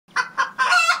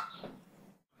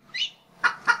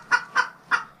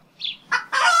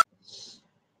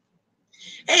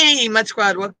Hey, Mud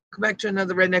Squad, welcome back to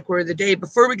another Redneck Word of the Day.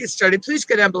 Before we get started, please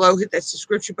go down below, hit that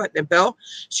subscription button and bell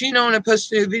so you know when I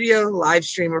post a new video, live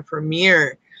stream, or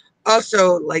premiere.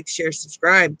 Also, like, share,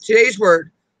 subscribe. Today's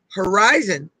word,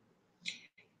 horizon,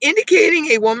 indicating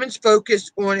a woman's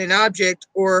focus on an object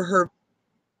or her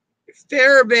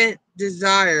fervent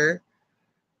desire,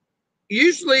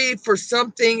 usually for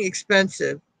something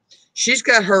expensive. She's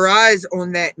got her eyes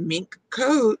on that mink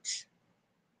coat.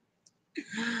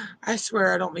 I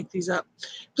swear I don't make these up.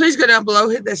 Please go down below,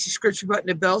 hit that subscription button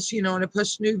and bell so you know when I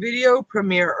post a new video,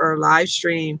 premiere, or live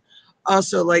stream.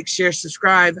 Also, like, share,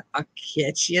 subscribe. I'll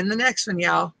catch you in the next one,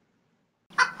 y'all.